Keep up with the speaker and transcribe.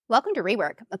Welcome to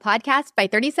Rework, a podcast by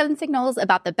 37 Signals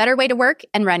about the better way to work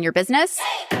and run your business.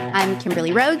 I'm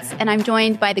Kimberly Rhodes, and I'm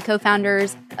joined by the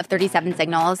co-founders of 37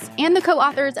 Signals and the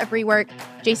co-authors of Rework,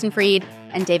 Jason Fried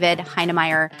and David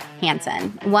Heinemeier Hansson.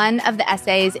 One of the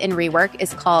essays in Rework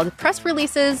is called Press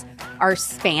Releases Are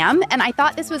Spam, and I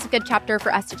thought this was a good chapter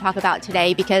for us to talk about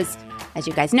today because, as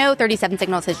you guys know, 37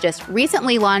 Signals has just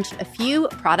recently launched a few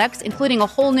products, including a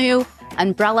whole new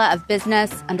umbrella of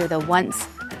business under the Once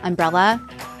umbrella,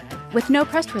 with no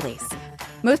press release.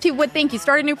 Most people would think you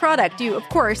start a new product, you, of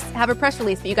course, have a press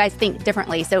release, but you guys think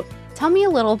differently. So tell me a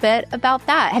little bit about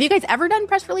that. Have you guys ever done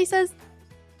press releases?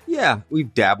 Yeah,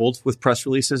 we've dabbled with press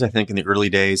releases, I think, in the early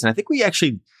days. And I think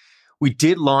we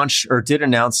did launch or did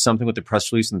announce something with the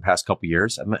press release in the past couple of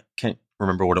years. Can't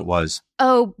remember what it was.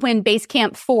 Oh, when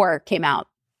Basecamp 4 came out.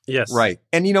 Yes. Right.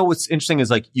 And you know, what's interesting is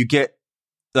you get,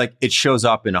 it shows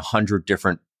up in 100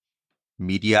 different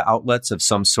media outlets of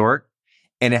some sort,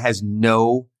 and it has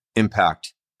no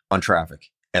impact on traffic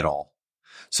at all.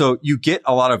 So you get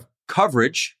a lot of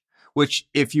coverage, which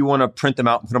if you want to print them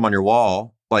out and put them on your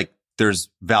wall, there's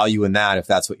value in that if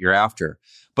that's what you're after.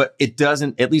 But it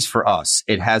doesn't, at least for us,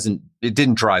 it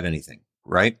didn't drive anything,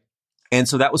 right? And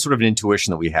so that was sort of an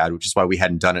intuition that we had, which is why we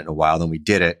hadn't done it in a while. Then we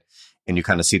did it, and you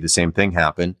kind of see the same thing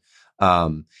happen.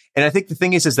 And I think the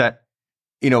thing is that,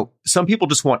 some people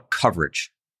just want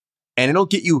coverage, and it'll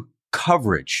get you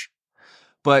coverage.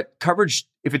 But coverage,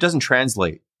 if it doesn't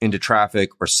translate into traffic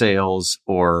or sales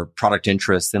or product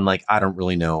interest, then I don't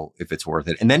really know if it's worth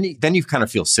it. And then you kind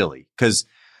of feel silly because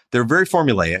they're very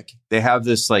formulaic. They have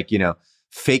this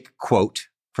fake quote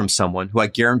from someone who I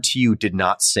guarantee you did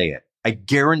not say it. I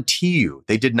guarantee you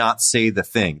they did not say the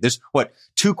thing. There's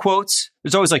two quotes?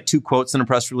 There's always two quotes in a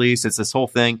press release. It's this whole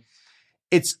thing.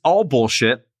 It's all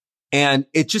bullshit. And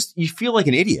you feel like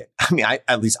an idiot. I mean,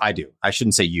 at least I do. I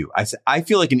shouldn't say you. I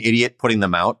feel like an idiot putting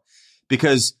them out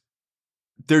because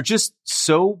they're just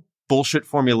so bullshit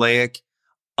formulaic,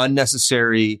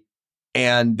 unnecessary.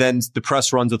 And then the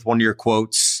press runs with one of your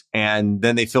quotes and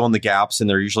then they fill in the gaps and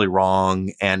they're usually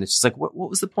wrong. And it's just what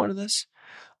was the point of this?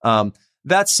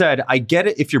 That said, I get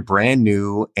it if you're brand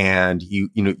new and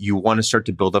you want to start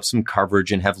to build up some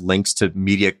coverage and have links to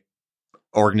media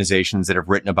organizations that have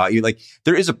written about you.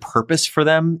 There is a purpose for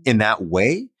them in that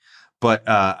way, but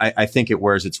I think it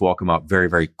wears its welcome out very,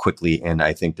 very quickly, and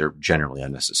I think they're generally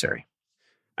unnecessary.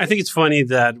 I think it's funny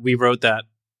that we wrote that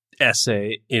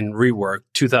essay in Rework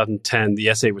 2010. The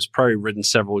essay was probably written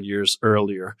several years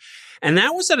earlier. And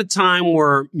that was at a time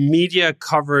where media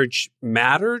coverage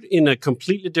mattered in a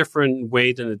completely different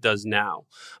way than it does now.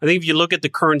 I think if you look at the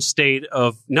current state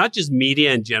of not just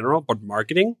media in general, but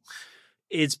marketing,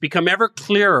 it's become ever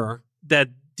clearer that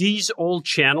these old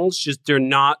channels they're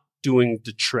not doing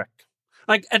the trick.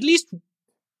 At least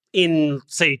in,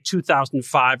 say,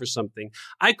 2005 or something,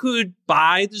 I could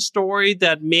buy the story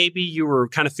that maybe you were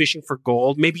kind of fishing for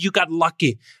gold. Maybe you got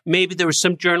lucky. Maybe there was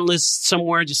some journalist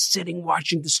somewhere just sitting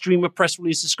watching the stream of press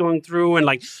releases going through and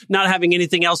not having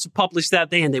anything else to publish that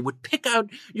day. And they would pick out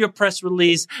your press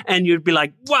release and you'd be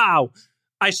like, wow,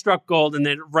 I struck gold, and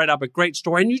they'd write up a great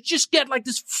story. And you just get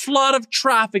this flood of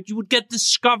traffic. You would get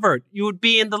discovered. You would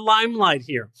be in the limelight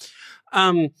here.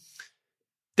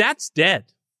 That's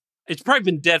dead. It's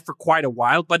probably been dead for quite a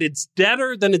while, but it's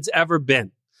deader than it's ever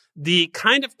been. The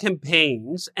kind of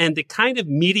campaigns and the kind of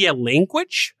media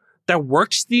language that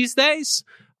works these days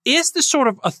is the sort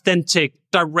of authentic,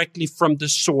 directly from the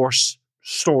source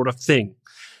sort of thing.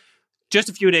 Just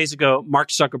a few days ago, Mark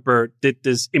Zuckerberg did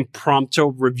this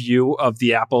impromptu review of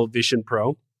the Apple Vision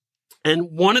Pro.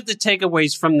 And one of the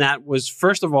takeaways from that was,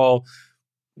 first of all,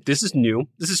 this is new.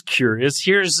 This is curious.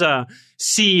 Here's a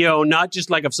CEO, not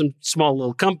just of some small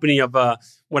little company of the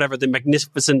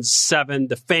Magnificent Seven,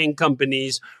 the FANG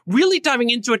companies, really diving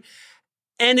into it.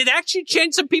 And it actually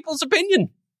changed some people's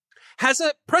opinion. Has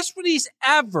a press release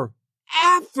ever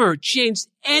changed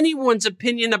anyone's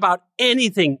opinion about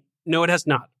anything? No, it has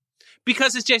not.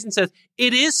 Because, as Jason says,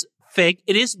 it is fake.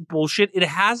 It is bullshit. It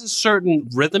has a certain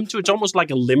rhythm to it. It's almost like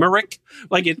a limerick.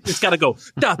 It's got to go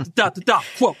da da da da da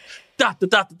quote da da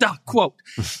da da da quote.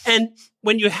 And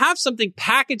when you have something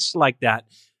packaged like that,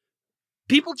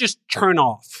 people just turn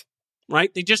off.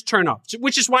 Right? They just turn off.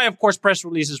 Which is why, of course, press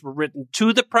releases were written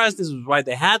to the press. This is why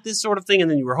they had this sort of thing, and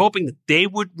then you were hoping that they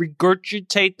would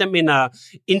regurgitate them in a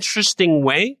interesting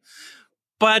way.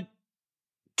 But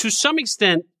to some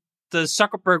extent, the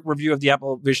Zuckerberg review of the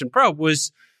Apple Vision Pro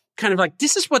was kind of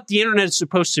this is what the internet is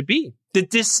supposed to be. The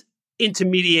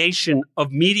disintermediation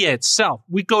of media itself.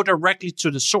 We go directly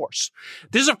to the source.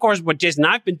 This is, of course, what Jason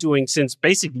and I have been doing since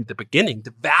basically the beginning.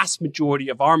 The vast majority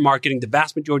of our marketing, the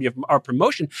vast majority of our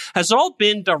promotion has all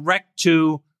been direct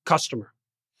to customer.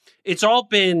 It's all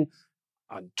been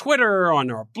on Twitter, on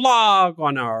our blog,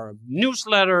 on our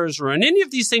newsletters, or on any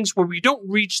of these things where we don't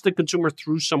reach the consumer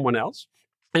through someone else.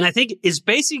 And I think it's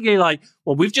basically like,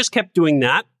 well, we've just kept doing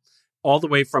that all the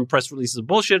way from press releases of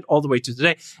bullshit all the way to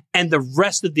today. And the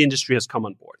rest of the industry has come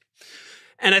on board.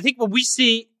 And I think what we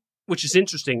see, which is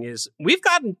interesting, is we've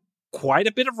gotten quite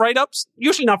a bit of write-ups,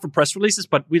 usually not for press releases,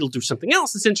 but we'll do something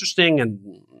else that's interesting,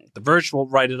 and The Verge will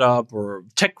write it up, or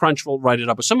TechCrunch will write it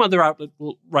up, or some other outlet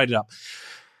will write it up.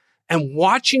 And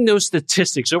watching those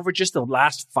statistics over just the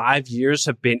last 5 years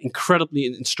have been incredibly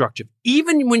instructive.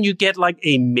 Even when you get like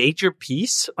a major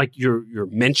piece, like you're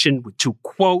mentioned with 2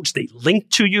 quotes, they link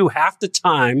to you half the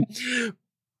time.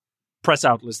 Press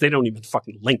outlets, they don't even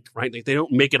fucking link, right? Like they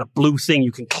don't make it a blue thing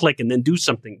you can click and then do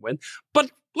something with.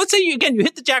 But let's say you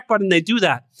hit the jackpot and they do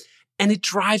that, and it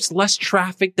drives less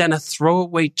traffic than a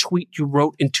throwaway tweet you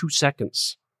wrote in 2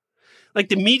 seconds. Like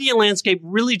the media landscape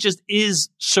really just is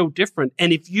so different.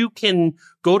 And if you can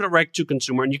go direct to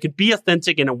consumer and you can be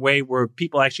authentic in a way where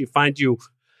people actually find you,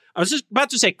 I was just about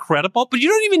to say credible, but you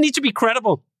don't even need to be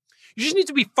credible. You just need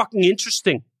to be fucking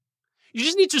interesting. You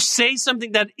just need to say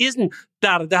something that isn't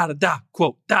da-da-da-da-da,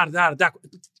 quote, da-da-da-da-da.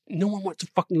 No one wants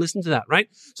to fucking listen to that, right?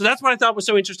 So that's what I thought was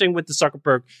so interesting with the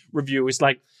Zuckerberg review. Is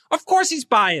like, of course he's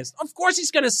biased. Of course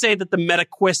he's going to say that the Meta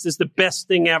Quest is the best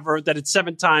thing ever, that it's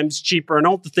 7 times cheaper and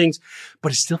all the things,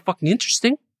 but it's still fucking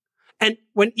interesting. And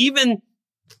when even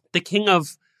the king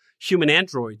of human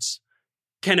androids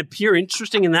can appear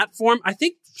interesting in that form, I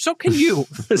think so can you.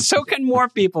 So can more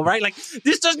people, right? Like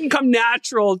this doesn't come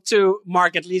natural to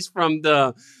Mark, at least from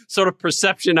the sort of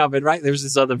perception of it, right? There's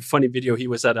this other funny video. He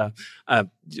was at a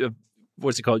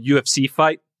what's it called? UFC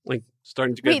fight, like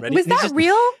starting to get ready. Was that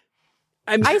real?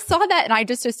 I saw that and I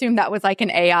just assumed that was like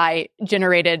an AI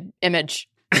generated image.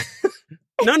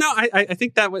 No, I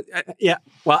think that was, yeah.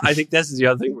 Well, I think this is the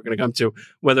other thing we're going to come to,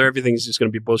 whether everything's just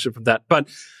going to be bullshit from that. But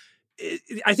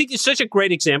I think it's such a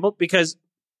great example because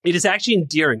it is actually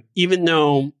endearing, even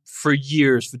though for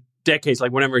years, for decades,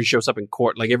 like whenever he shows up in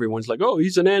court, like everyone's like, oh,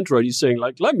 he's an android. He's saying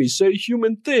like, let me say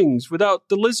human things without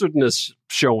the lizardness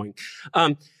showing.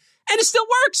 And it still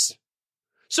works.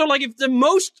 So like if the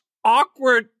most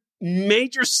awkward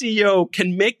major CEO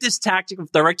can make this tactic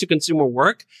of direct to consumer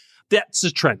work, that's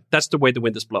a trend. That's the way the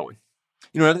wind is blowing.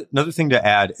 You know, another thing to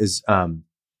add is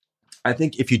I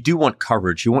think if you do want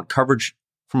coverage, you want coverage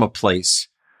from a place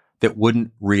that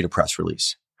wouldn't read a press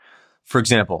release. For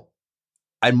example,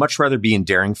 I'd much rather be in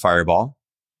Daring Fireball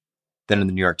than in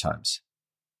the New York Times.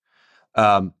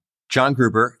 John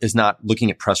Gruber is not looking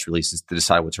at press releases to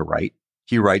decide what to write.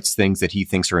 He writes things that he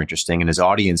thinks are interesting, and his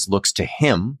audience looks to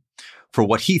him for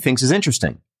what he thinks is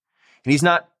interesting. And he's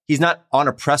not on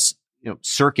a press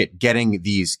circuit getting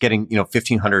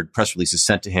 1,500 press releases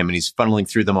sent to him, and he's funneling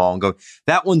through them all and go,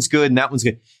 that one's good and that one's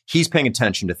good. He's paying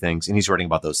attention to things and he's writing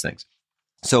about those things.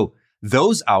 So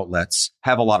those outlets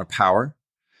have a lot of power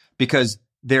because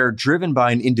they're driven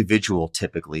by an individual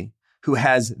typically who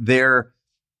has their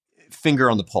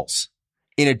finger on the pulse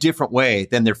in a different way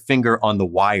than their finger on the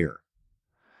wire,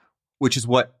 which is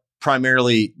what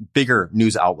primarily bigger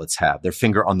news outlets have, their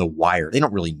finger on the wire. They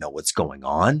don't really know what's going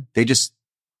on. This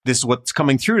is what's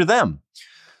coming through to them.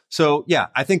 So yeah,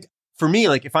 I think for me,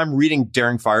 like if I'm reading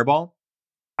Daring Fireball,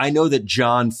 I know that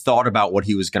John thought about what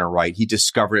he was going to write. He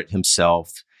discovered it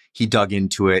himself. He dug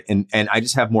into it. And I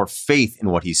just have more faith in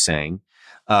what he's saying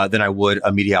than I would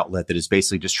a media outlet that is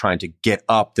basically just trying to get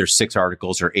up their 6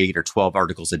 articles or 8 or 12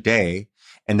 articles a day.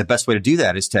 And the best way to do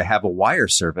that is to have a wire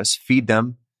service feed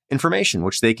them information,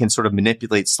 which they can sort of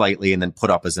manipulate slightly and then put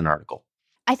up as an article.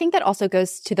 I think that also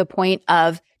goes to the point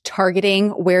of targeting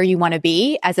where you want to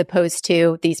be as opposed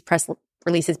to these press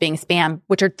releases being spam,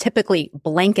 which are typically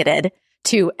blanketed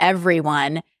to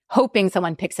everyone, hoping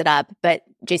someone picks it up. But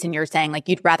Jason, you're saying like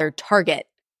you'd rather target.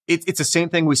 It's the same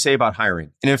thing we say about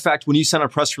hiring. And in fact, when you send a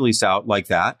press release out like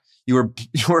that, you're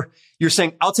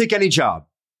saying, I'll take any job.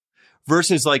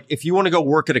 Versus like, if you want to go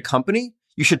work at a company,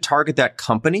 you should target that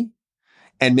company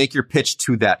and make your pitch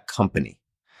to that company.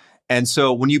 And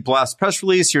so when you blast press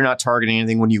release, you're not targeting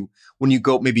anything. When you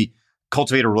go maybe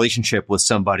cultivate a relationship with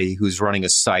somebody who's running a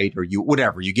site or you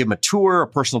give them a tour, a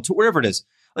personal tour, whatever it is,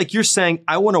 like you're saying,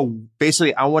 I want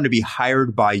to be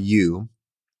hired by you.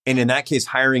 And in that case,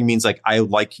 hiring means like, I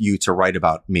like you to write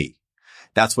about me.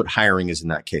 That's what hiring is in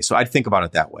that case. So I'd think about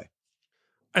it that way.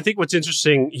 I think what's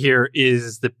interesting here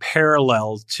is the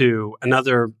parallel to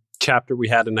another chapter we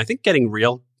had in, I think, Getting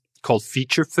Real called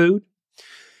Feature Food.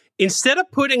 Instead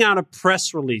of putting out a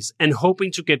press release and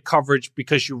hoping to get coverage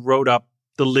because you wrote up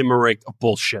the limerick of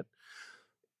bullshit,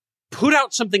 put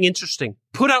out something interesting.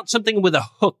 Put out something with a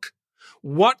hook.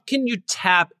 What can you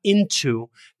tap into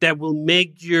that will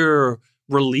make your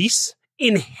release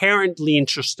inherently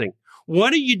interesting?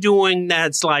 What are you doing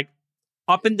that's like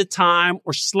up in the time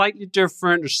or slightly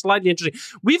different or slightly interesting?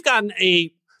 We've gotten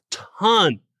a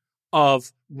ton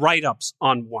of write-ups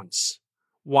on Once.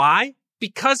 Why?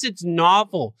 Because it's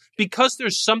novel, because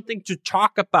there's something to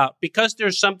talk about, because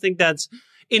there's something that's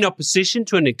in opposition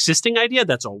to an existing idea.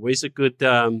 That's always a good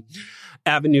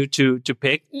avenue to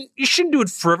pick. You shouldn't do it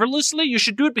frivolously. You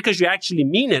should do it because you actually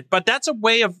mean it. But that's a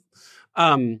way of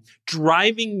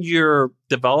driving your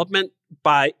development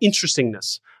by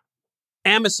interestingness.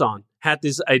 Amazon had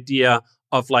this idea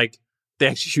of like, they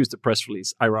actually used the press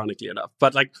release, ironically enough,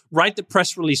 but like write the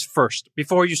press release first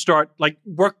before you start, like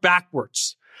work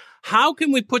backwards. How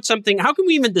can we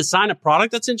even design a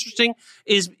product that's interesting?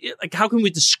 Is like, how can we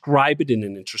describe it in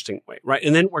an interesting way, right?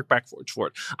 And then work backwards for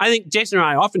it. I think Jason and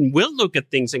I often will look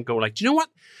at things and go like, do you know what?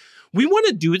 We want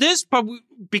to do this, but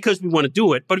because we want to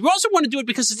do it, but we also want to do it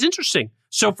because it's interesting.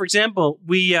 So for example,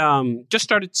 we just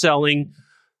started selling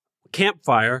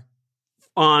Campfire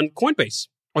on Coinbase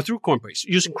or through Coinbase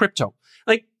using crypto.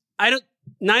 Like,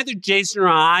 neither Jason or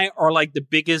I are like the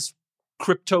biggest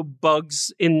crypto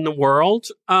bugs in the world.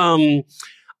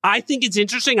 I think it's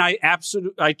interesting.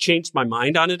 I changed my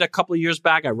mind on it a couple of years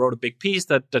back. I wrote a big piece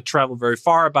that traveled very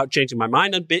far about changing my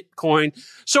mind on Bitcoin.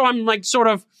 So I'm like sort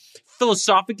of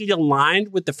philosophically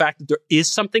aligned with the fact that there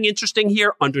is something interesting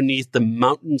here underneath the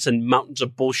mountains and mountains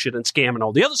of bullshit and scam and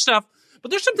all the other stuff. But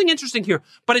there's something interesting here.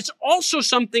 But it's also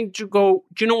something to go,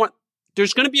 do you know what?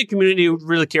 There's going to be a community who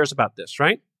really cares about this,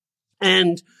 right?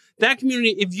 And that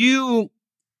community, if you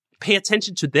pay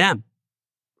attention to them,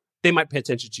 they might pay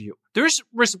attention to you. There's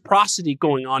reciprocity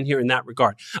going on here in that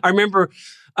regard. I remember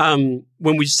when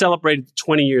we celebrated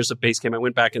 20 years of Basecamp, I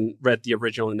went back and read the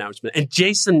original announcement, and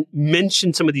Jason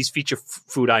mentioned some of these feature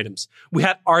food items. We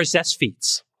had RSS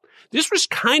feeds. This was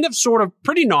kind of sort of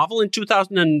pretty novel in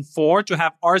 2004 to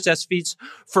have RSS feeds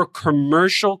for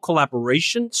commercial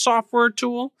collaboration software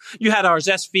tool. You had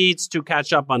RSS feeds to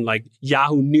catch up on like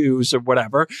Yahoo News or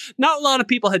whatever. Not a lot of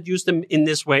people had used them in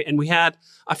this way. And we had,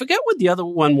 I forget what the other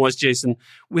one was, Jason.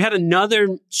 We had another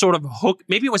sort of hook.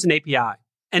 Maybe it was an API.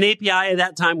 An API at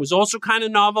that time was also kind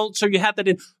of novel. So you had that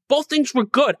in. Both things were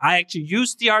good. I actually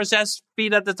used the RSS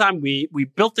feed at the time. We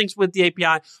built things with the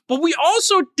API, but we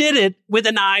also did it with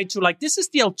an eye to like, this is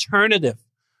the alternative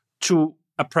to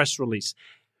a press release.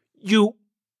 You're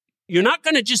not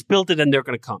going to just build it and they're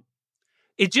going to come.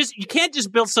 You can't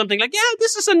just build something like, yeah,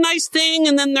 this is a nice thing.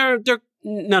 And then they're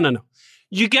no.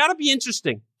 You got to be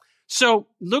interesting. So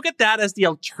look at that as the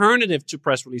alternative to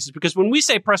press releases, because when we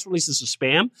say press releases are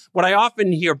spam, what I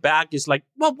often hear back is like,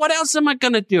 well, what else am I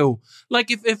going to do?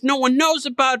 Like if no one knows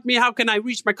about me, how can I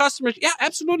reach my customers? Yeah,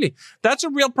 absolutely. That's a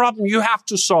real problem you have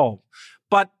to solve.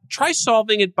 But try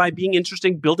solving it by being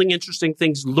interesting, building interesting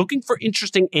things, looking for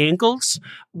interesting angles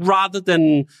rather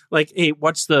than like, hey,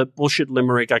 what's the bullshit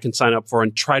limerick I can sign up for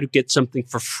and try to get something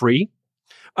for free.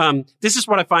 This is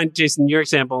what I find, Jason, your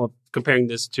example of comparing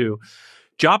this to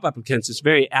job applicants is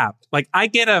very apt. Like I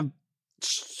get a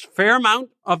fair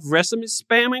amount of resume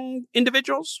spamming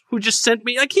individuals who just sent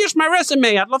me like, here's my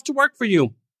resume. I'd love to work for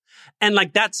you. And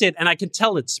like, that's it. And I can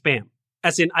tell it's spam.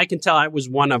 As in, I can tell I was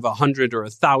one of 100 or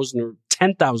 1,000 or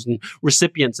 10,000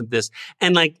 recipients of this.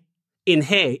 And like in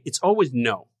Hey, it's always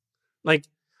no. Like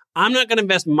I'm not going to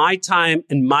invest my time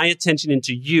and my attention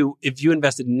into you if you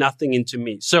invested nothing into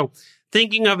me. So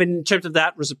thinking of it in terms of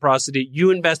that reciprocity,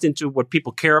 you invest into what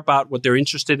people care about, what they're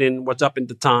interested in, what's up in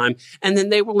the time, and then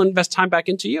they will invest time back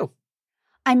into you.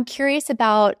 I'm curious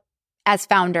about, as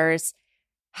founders,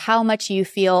 how much you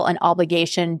feel an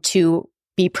obligation to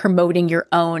be promoting your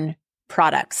own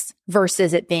products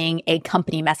versus it being a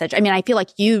company message. I mean, I feel like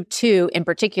you too, in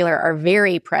particular, are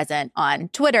very present on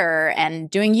Twitter and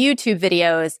doing YouTube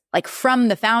videos, like from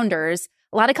the founders.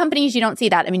 A lot of companies, you don't see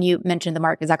that. I mean, you mentioned the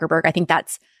Mark Zuckerberg. I think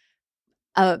that's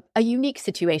a unique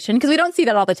situation because we don't see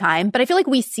that all the time, but I feel like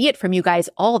we see it from you guys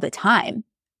all the time.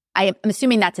 I'm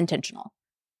assuming that's intentional.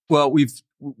 Well,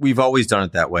 we've always done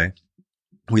it that way.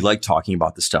 We like talking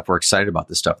about the stuff. We're excited about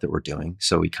the stuff that we're doing.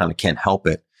 So we kind of can't help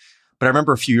it. But I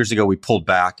remember a few years ago, we pulled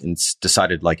back and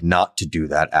decided like not to do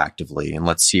that actively. And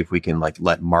let's see if we can like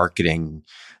let marketing,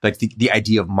 like the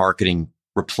idea of marketing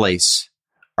replace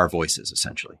our voices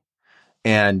essentially.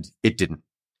 And it didn't.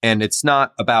 And it's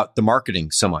not about the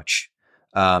marketing so much.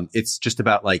 It's just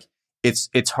about like,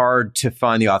 it's hard to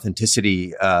find the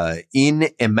authenticity, in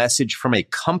a message from a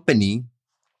company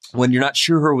when you're not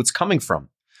sure who it's coming from,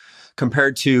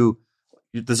 compared to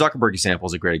the Zuckerberg example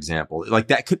is a great example. Like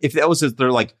that could, if that was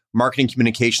their like marketing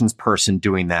communications person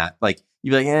doing that, like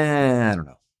you'd be like, I don't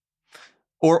know.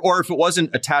 Or if it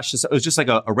wasn't attached to, it was just like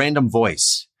a random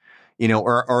voice,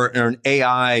 or an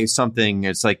AI something.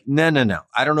 It's like, no.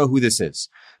 I don't know who this is.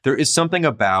 There is something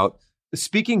about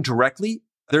speaking directly.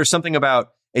 There's something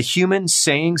about a human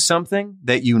saying something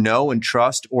that you know and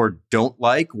trust or don't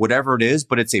like, whatever it is,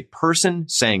 but it's a person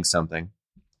saying something.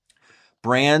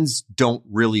 Brands don't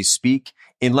really speak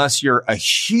unless you're a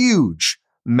huge,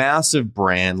 massive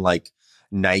brand like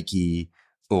Nike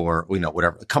or,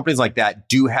 whatever. Companies like that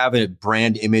do have a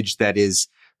brand image that is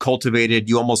cultivated.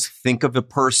 You almost think of a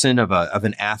person, of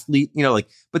an athlete,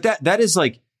 but that is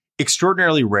like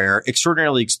extraordinarily rare,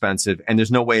 extraordinarily expensive. And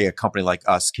there's no way a company like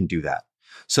us can do that.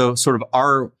 So sort of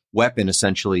our weapon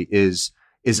essentially is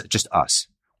just us.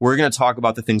 We're going to talk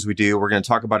about the things we do. We're going to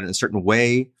talk about it in a certain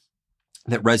way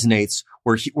that resonates.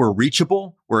 We're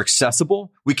reachable. We're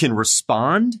accessible. We can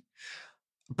respond.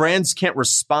 Brands can't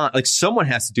respond. Like someone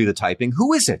has to do the typing.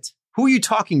 Who is it? Who are you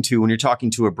talking to when you're talking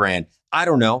to a brand? I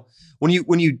don't know. When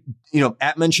you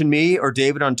 @mention me or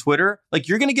David on Twitter, like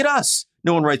you're going to get us.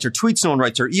 No one writes our tweets. No one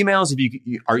writes our emails.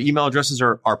 If our email addresses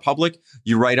are public,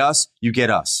 you write us, you get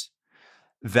us.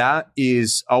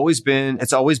 It's always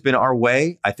been our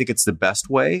way. I think it's the best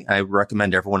way. I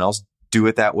recommend everyone else do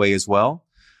it that way as well.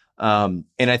 And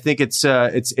I think it's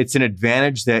an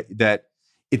advantage that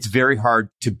it's very hard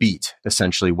to beat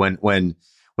essentially when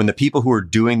the people who are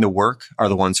doing the work are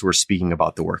the ones who are speaking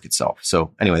about the work itself.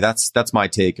 So anyway, that's my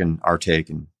take and our take,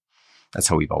 and that's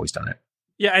how we've always done it.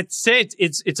 Yeah, I'd say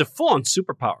it's a full-on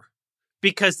superpower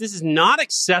because this is not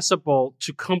accessible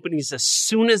to companies as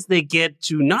soon as they get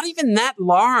to not even that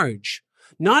large.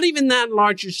 Not even that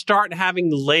large, you start having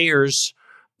layers,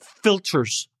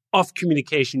 filters of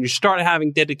communication. You start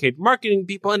having dedicated marketing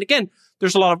people. And again,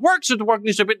 there's a lot of work, so the work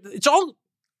needs to be,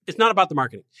 it's not about the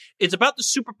marketing. It's about the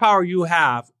superpower you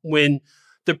have when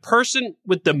the person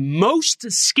with the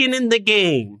most skin in the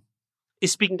game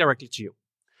is speaking directly to you.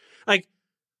 Like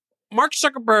Mark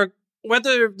Zuckerberg,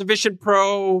 whether the Vision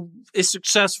Pro is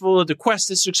successful or the Quest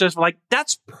is successful, like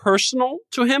that's personal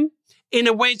to him. In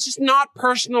a way, it's just not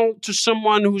personal to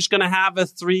someone who's going to have a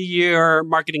 3-year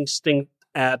marketing stint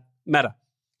at Meta.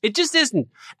 It just isn't.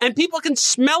 And people can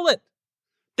smell it.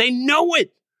 They know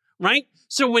it, right?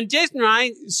 So when Jason and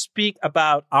I speak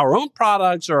about our own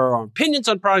products or our opinions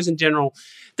on products in general,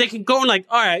 they can go like,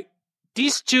 all right,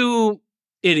 these two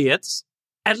idiots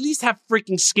at least have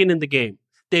freaking skin in the game.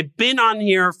 They've been on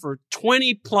here for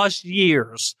 20 plus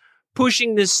years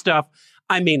pushing this stuff.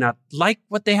 I may not like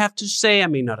what they have to say. I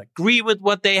may not agree with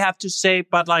what they have to say,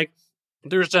 but like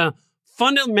there's a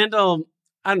fundamental,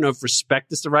 I don't know if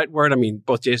respect is the right word. I mean,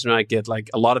 both Jason and I get like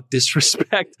a lot of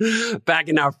disrespect back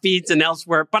in our feeds and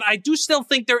elsewhere, but I do still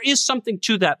think there is something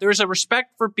to that. There's a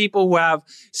respect for people who have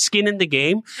skin in the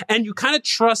game, and you kind of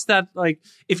trust that, like,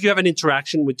 if you have an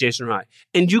interaction with Jason and I,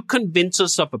 and you convince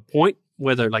us of a point,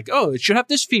 whether like, oh, it should have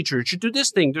this feature, it should do this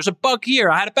thing, there's a bug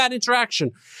here, I had a bad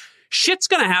interaction. Shit's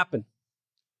going to happen,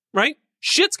 right?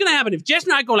 Shit's going to happen. If Jason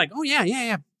and I go like, oh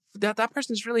yeah. That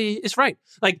person is right.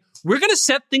 Like, we're going to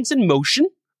set things in motion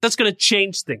that's going to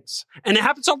change things. And it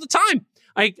happens all the time.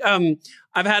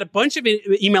 I've had a bunch of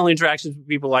email interactions with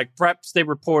people, like perhaps they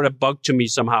report a bug to me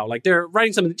somehow. Like they're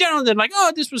writing something in general, and they're like,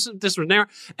 oh, this was an error.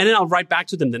 And then I'll write back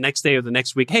to them the next day or the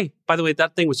next week. Hey, by the way,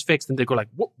 that thing was fixed. And they go like,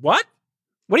 what?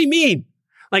 What do you mean?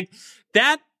 Like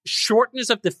that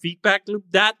shortness of the feedback loop,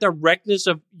 that directness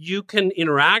of you can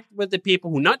interact with the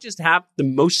people who not just have the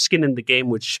most skin in the game,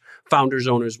 which founders,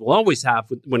 owners will always have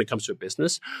when it comes to a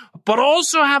business, but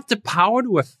also have the power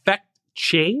to affect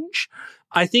change,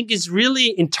 I think is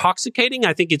really intoxicating.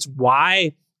 I think it's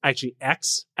why actually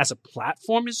X as a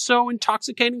platform is so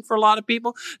intoxicating for a lot of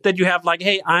people, that you have like,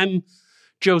 hey, I'm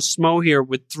Joe Smo here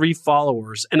with 3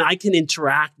 followers, and I can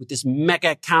interact with this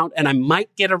mega account, and I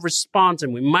might get a response,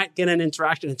 and we might get an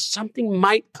interaction, and something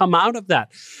might come out of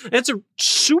that. It's a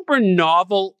super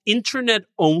novel,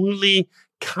 internet-only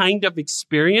kind of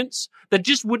experience that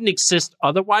just wouldn't exist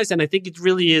otherwise, and I think it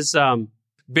really is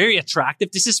very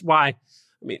attractive. This is why, I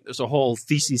mean, there's a whole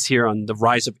thesis here on the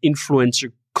rise of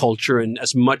influencer culture, and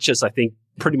as much as I think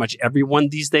pretty much everyone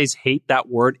these days hate that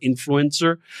word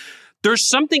influencer, there's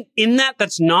something in that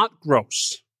that's not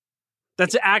gross.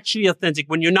 That's actually authentic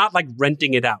when you're not like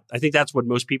renting it out. I think that's what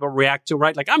most people react to,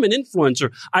 right? Like, I'm an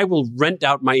influencer. I will rent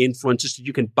out my influence so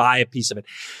you can buy a piece of it.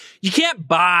 You can't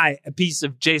buy a piece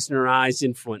of Jason or I's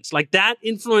influence. Like, that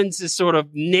influence is sort of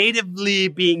natively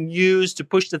being used to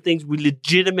push the things we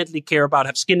legitimately care about,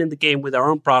 have skin in the game with our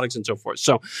own products and so forth.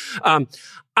 So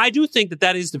I do think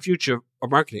that is the future of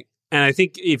marketing. And I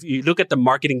think if you look at the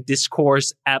marketing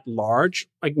discourse at large,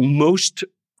 like most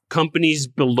companies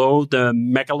below the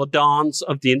megalodons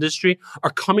of the industry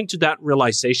are coming to that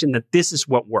realization that this is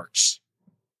what works.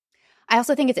 I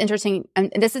also think it's interesting,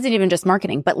 and this isn't even just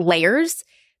marketing, but layers.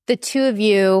 The two of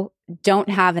you don't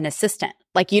have an assistant.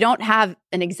 Like, you don't have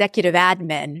an executive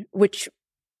admin, which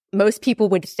most people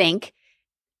would think,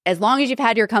 as long as you've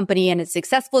had your company and as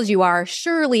successful as you are,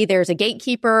 surely there's a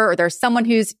gatekeeper or there's someone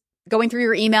who's going through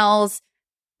your emails.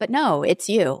 But no, it's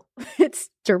you. It's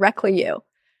directly you.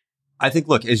 I think,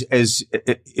 look, as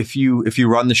if you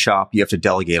run the shop, you have to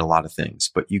delegate a lot of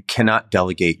things, but you cannot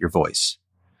delegate your voice.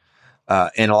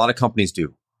 And a lot of companies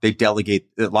do. They delegate.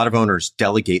 A lot of owners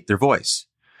delegate their voice,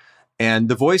 and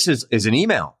the voice is an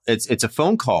email. It's a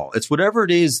phone call. It's whatever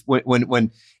it is.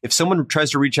 When if someone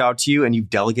tries to reach out to you and you've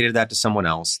delegated that to someone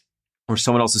else, or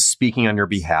someone else is speaking on your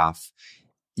behalf,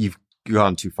 you've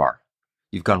gone too far.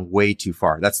 You've gone way too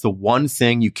far. That's the one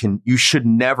thing you should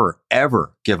never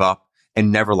ever give up and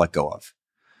never let go of.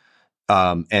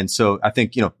 And so I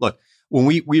think, look, when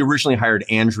we originally hired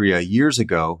Andrea years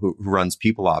ago, who runs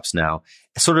People Ops now,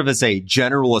 sort of as a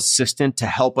general assistant to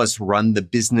help us run the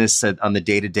business on the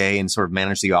day to day and sort of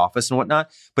manage the office and whatnot,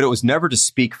 but it was never to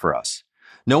speak for us.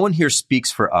 No one here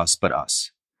speaks for us but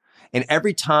us. And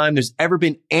every time there's ever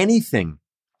been anything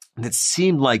that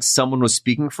seemed like someone was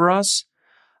speaking for us,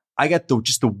 I got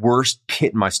just the worst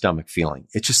pit in my stomach feeling.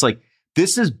 It's just like,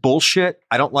 this is bullshit.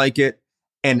 I don't like it.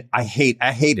 And I hate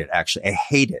it, actually. I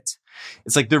hate it.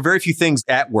 It's like there are very few things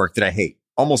at work that I hate,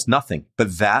 almost nothing,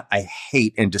 but that I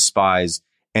hate and despise,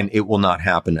 and it will not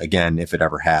happen again. If it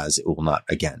ever has, it will not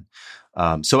again.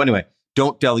 So anyway,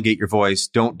 don't delegate your voice.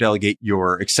 Don't delegate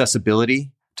your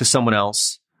accessibility to someone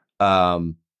else.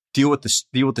 Deal with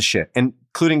the shit, and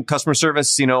including customer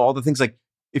service, all the things. Like,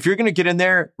 if you're going to get in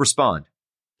there, respond.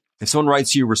 If someone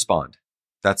writes you, respond.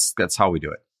 That's how we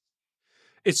do it.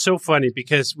 It's so funny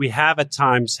because we have at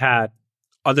times had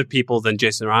other people than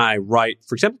Jason or I write,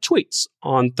 for example, tweets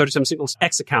on 37 Signals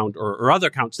X account or other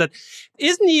accounts that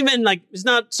isn't even like, it's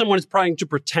not someone who's trying to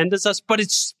pretend as us, but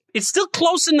it's still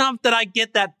close enough that I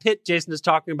get that pit Jason is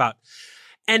talking about.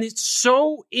 And it's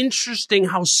so interesting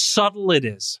how subtle it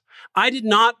is. I did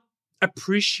not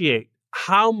appreciate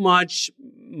how much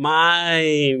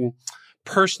my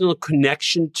personal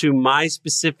connection to my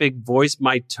specific voice,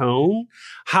 my tone,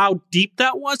 how deep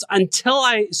that was until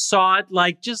I saw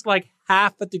it just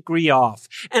half a degree off.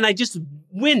 And I just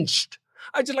winced.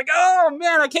 I just oh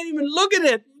man, I can't even look at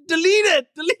it. Delete it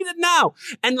now.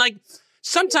 And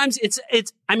sometimes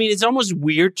it's almost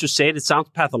weird to say it. It sounds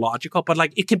pathological, but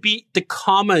it can be the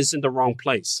comma is in the wrong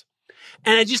place.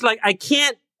 And I just I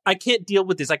can't deal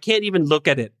with this. I can't even look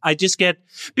at it. I just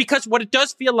because what it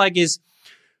does feel like is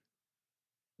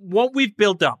what we've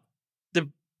built up, the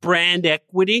brand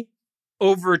equity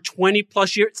over 20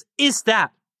 plus years is that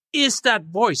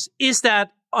voice, is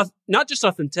that not just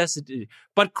authenticity,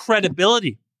 but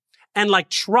credibility and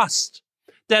trust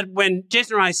that when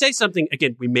Jason or I say something,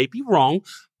 again, we may be wrong,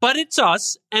 but it's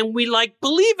us and we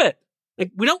believe it.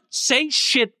 We don't say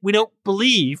shit we don't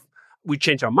believe. We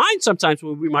change our mind sometimes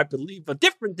when we might believe a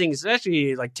different thing,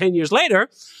 especially 10 years later.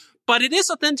 But it is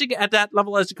authentic at that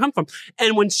level as it comes from.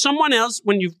 And when someone else,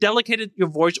 when you've delegated your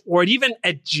voice or even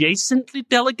adjacently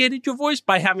delegated your voice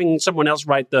by having someone else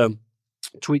write the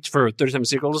tweets for 37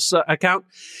 Signals account,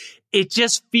 it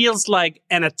just feels like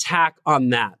an attack on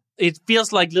that. It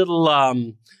feels like little,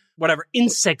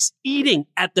 insects eating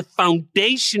at the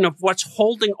foundation of what's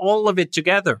holding all of it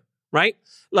together, right?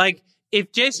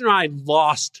 If Jason and I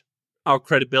lost our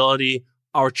credibility,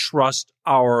 our trust,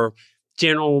 our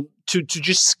general to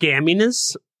just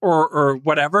scamminess or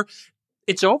whatever,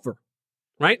 it's over,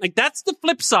 right? That's the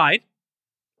flip side.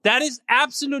 That is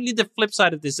absolutely the flip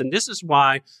side of this. And this is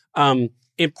why,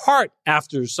 in part,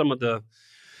 after some of the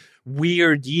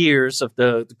weird years of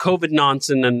the COVID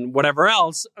nonsense and whatever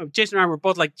else, Jason and I were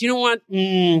both you know what?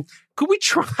 Could we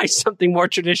try something more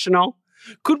traditional?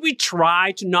 Could we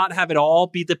try to not have it all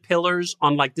be the pillars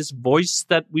on this voice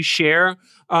that we share,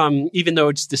 even though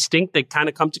it's distinct, they kind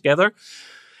of come together?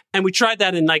 And we tried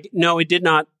that and no, it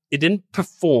didn't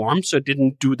perform. So it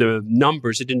didn't do the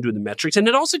numbers. It didn't do the metrics. And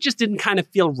it also just didn't kind of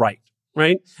feel right.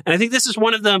 And I think this is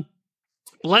one of the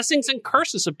blessings and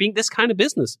curses of being this kind of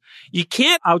business. You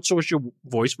can't outsource your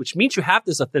voice, which means you have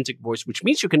this authentic voice, which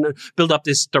means you can build up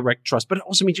this direct trust, but it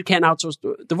also means you can't outsource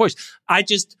the voice. I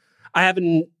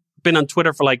haven't been on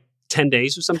Twitter for 10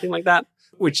 days or something like that,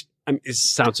 which it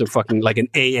sounds so fucking like an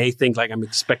AA thing. I'm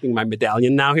expecting my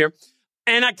medallion now here.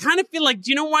 And I kind of feel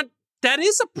you know what? That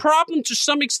is a problem to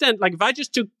some extent. If I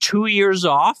just took 2 years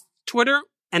off Twitter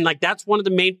and that's one of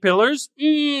the main pillars,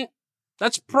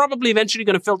 That's probably eventually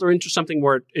going to filter into something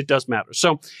where it does matter.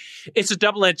 So it's a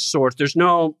double-edged sword.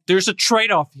 There's a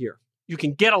trade-off here. You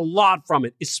can get a lot from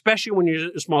it, especially when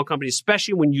you're a small company,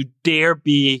 especially when you dare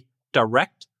be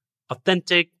direct,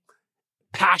 authentic,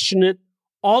 passionate,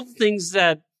 all the things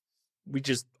that we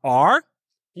just are.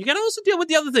 You can also deal with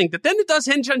the other thing that then it does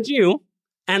hinge on you.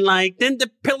 And then the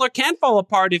pillar can fall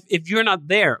apart if you're not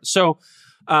there. So,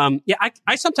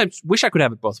 I sometimes wish I could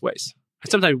have it both ways. I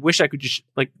sometimes wish I could just,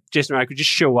 like Jason and I could just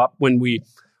show up when we,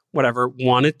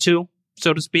 wanted to,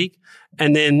 so to speak.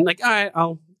 And then all right,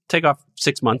 I'll take off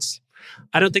 6 months.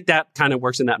 I don't think that kind of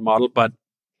works in that model, but.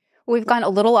 We've gone a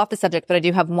little off the subject, but I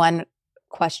do have one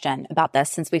question about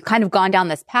this. Since we've kind of gone down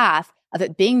this path of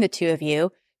it being the two of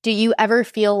you, do you ever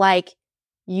feel like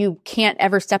you can't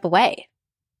ever step away?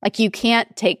 Like you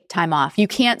can't take time off. You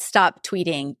can't stop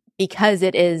tweeting because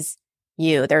it is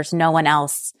you. There's no one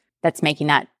else that's making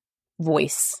that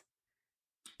voice.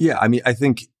 Yeah. I mean, I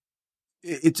think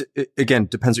it again,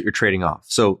 depends what you're trading off.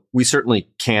 So we certainly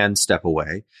can step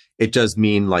away. It does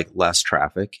mean less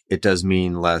traffic. It does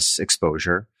mean less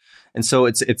exposure. And so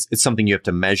it's something you have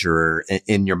to measure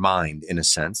in your mind in a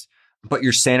sense, but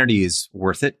your sanity is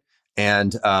worth it.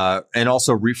 And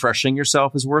also refreshing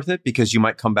yourself is worth it because you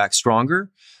might come back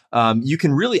stronger. You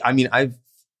can really, I've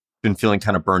been feeling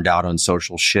kind of burned out on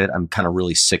social shit. I'm kind of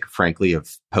really sick, frankly,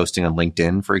 of posting on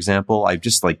LinkedIn, for example. I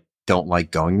just don't like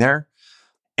going there.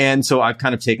 And so I've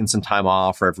kind of taken some time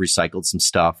off or I've recycled some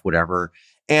stuff, whatever.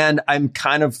 And I'm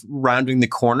kind of rounding the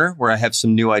corner where I have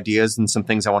some new ideas and some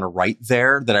things I want to write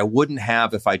there that I wouldn't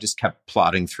have if I just kept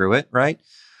plodding through it. Right.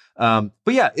 But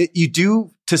yeah, you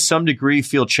do to some degree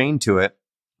feel chained to it.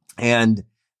 And,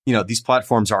 these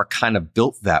platforms are kind of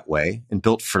built that way and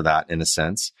built for that in a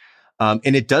sense.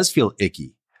 And it does feel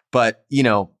icky, but,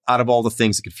 out of all the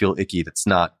things that could feel icky, that's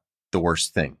not the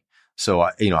worst thing. So,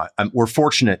 we're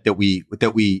fortunate that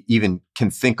we even can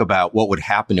think about what would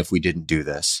happen if we didn't do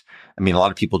this. I mean, a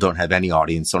lot of people don't have any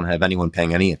audience, don't have anyone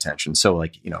paying any attention. So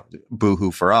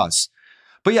boo-hoo for us.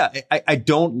 But yeah, I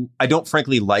don't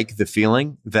frankly like the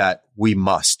feeling that we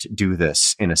must do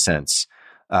this in a sense,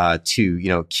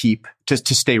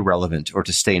 to stay relevant or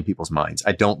to stay in people's minds.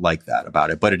 I don't like that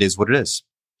about it, but it is what it is.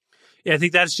 Yeah, I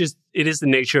think it is the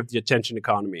nature of the attention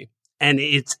economy. And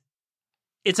it's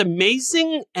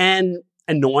amazing and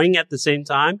annoying at the same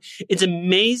time. It's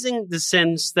amazing the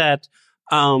sense that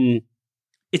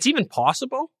it's even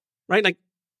possible, right?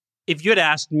 If you had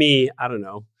asked me, I don't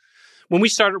know, when we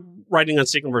started writing on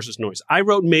Signal versus Noise, I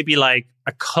wrote maybe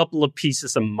a couple of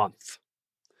pieces a month.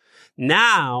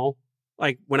 Now,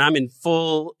 when I'm in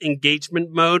full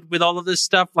engagement mode with all of this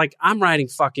stuff, I'm writing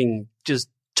fucking just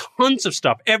tons of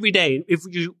stuff every day. If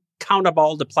you count up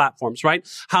all the platforms, right?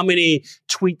 How many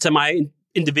tweets am I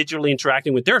individually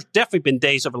interacting with? There's definitely been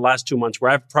days over the last 2 months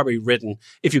where I've probably written,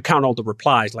 if you count all the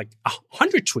replies,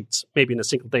 100 tweets, maybe in a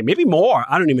single day, maybe more.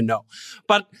 I don't even know.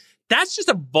 But that's just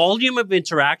a volume of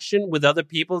interaction with other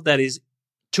people that is,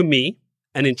 to me,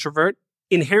 an introvert,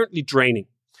 inherently draining.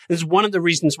 This is one of the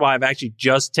reasons why I've actually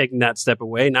just taken that step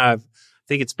away. Now I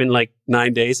think it's been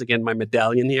 9 days. Again, my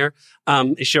medallion here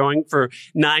is showing for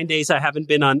 9 days. I haven't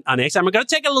been on X. I'm going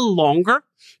to take a little longer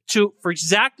for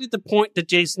exactly the point that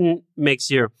Jason makes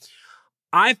here.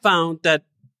 I found that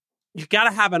you got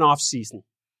to have an off season.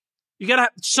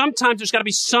 Sometimes there's got to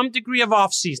be some degree of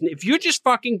off season. If you're just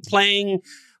fucking playing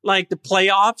the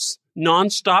playoffs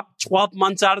nonstop 12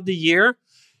 months out of the year,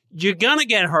 you're going to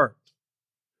get hurt.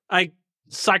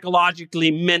 Psychologically,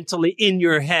 mentally, in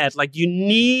your head. You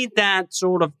need that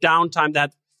sort of downtime,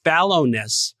 that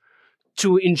fallowness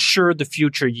to ensure the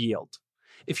future yield.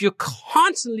 If you're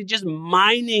constantly just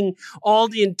mining all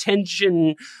the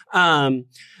intention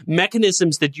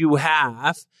mechanisms that you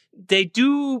have, they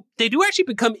do actually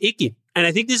become icky. And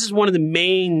I think this is one of the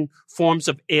main forms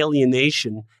of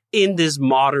alienation in this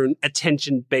modern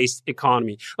attention-based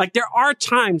economy. There are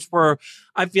times where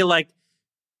I feel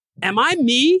am I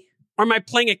me? Or am I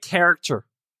playing a character?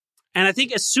 And I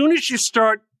think as soon as you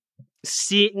start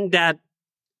seeing that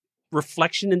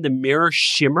reflection in the mirror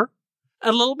shimmer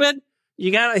a little bit,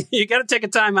 you gotta take a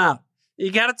time out. You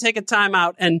gotta take a time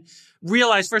out and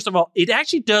realize, first of all, it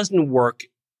actually doesn't work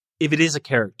if it is a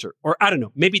character. Or I don't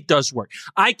know, maybe it does work.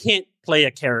 I can't play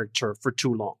a character for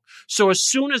too long. So as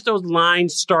soon as those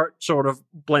lines start sort of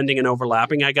blending and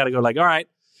overlapping, I gotta go all right,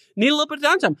 need a little bit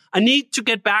of downtime. I need to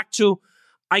get back to,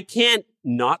 I can't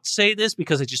not say this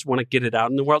because I just want to get it out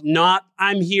in the world. Not,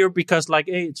 I'm here because hey,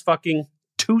 it's fucking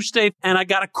Tuesday and I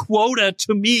got a quota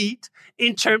to meet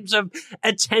in terms of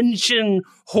attention,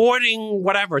 hoarding,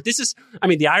 whatever.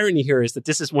 The irony here is that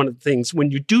this is one of the things when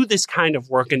you do this kind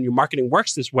of work and your marketing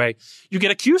works this way, you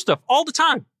get accused of all the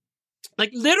time.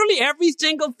 Like literally every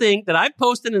single thing that I've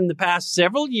posted in the past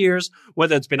several years,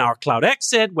 whether it's been our cloud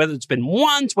exit, whether it's been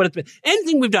once, whether it's been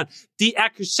anything we've done, the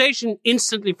accusation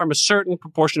instantly from a certain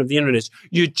proportion of the internet is,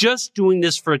 you're just doing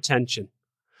this for attention.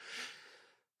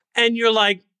 And you're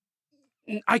like,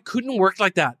 I couldn't work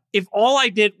like that. If all I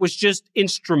did was just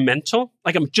instrumental,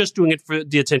 like I'm just doing it for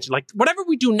the attention, like whatever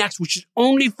we do next, we should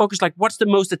only focus, like what's the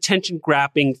most attention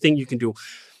grabbing thing you can do?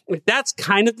 Like that's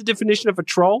kind of the definition of a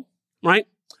troll, right?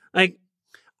 Like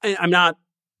I'm not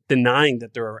denying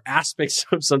that there are aspects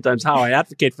of sometimes how I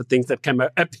advocate for things that can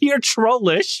appear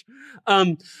trollish.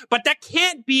 But that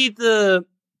can't be the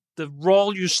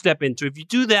role you step into. If you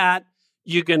do that,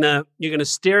 you're gonna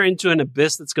stare into an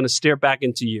abyss that's gonna stare back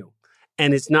into you.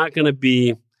 And it's not going to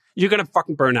be, you're going to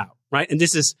fucking burn out, right? And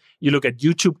this is, you look at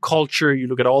YouTube culture, you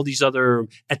look at all these other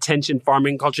attention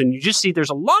farming culture, and you just see there's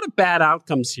a lot of bad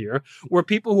outcomes here where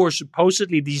people who are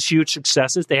supposedly these huge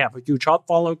successes, they have a huge hot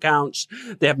follow counts,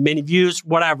 they have many views,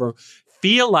 whatever,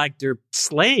 feel like they're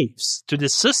slaves to the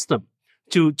system,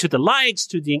 to the likes,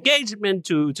 to the engagement,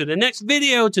 to the next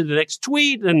video, to the next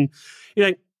tweet. And you're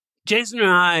like, Jason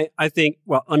and I think,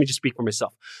 well, let me just speak for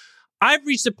myself. I've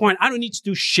reached the point, I don't need to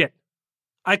do shit.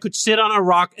 I could sit on a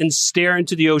rock and stare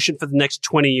into the ocean for the next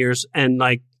 20 years and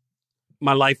like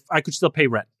my life, I could still pay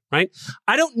rent, right?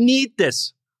 I don't need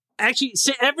this. Actually,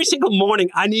 every single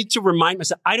morning, I need to remind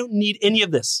myself, I don't need any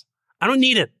of this. I don't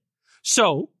need it.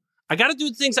 So I got to do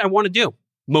the things I want to do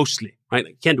mostly, right?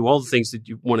 You can't do all the things that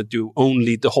you want to do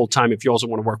only the whole time if you also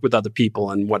want to work with other people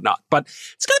and whatnot. But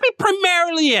it's going to be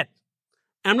primarily it.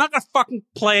 And I'm not going to fucking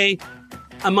play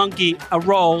a monkey, a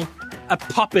role, a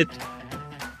puppet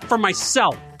for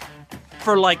myself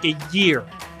for like a year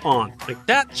on. Like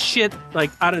that shit, like,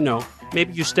 I don't know.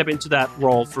 Maybe you step into that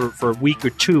role for a week or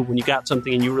two when you got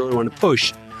something and you really want to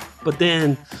push. But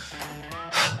then,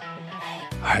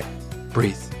 all right,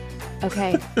 breathe.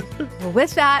 Okay. Well,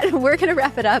 with that, we're going to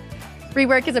wrap it up.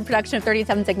 Rework is a production of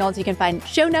 37 Signals. You can find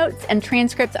show notes and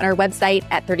transcripts on our website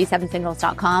at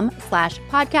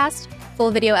 37signals.com/podcast.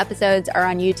 Full video episodes are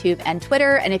on YouTube and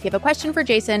Twitter. And if you have a question for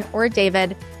Jason or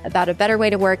David about a better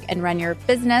way to work and run your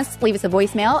business, leave us a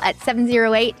voicemail at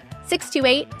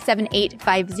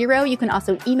 708-628-7850. You can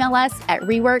also email us at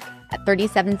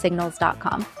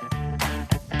rework@37signals.com.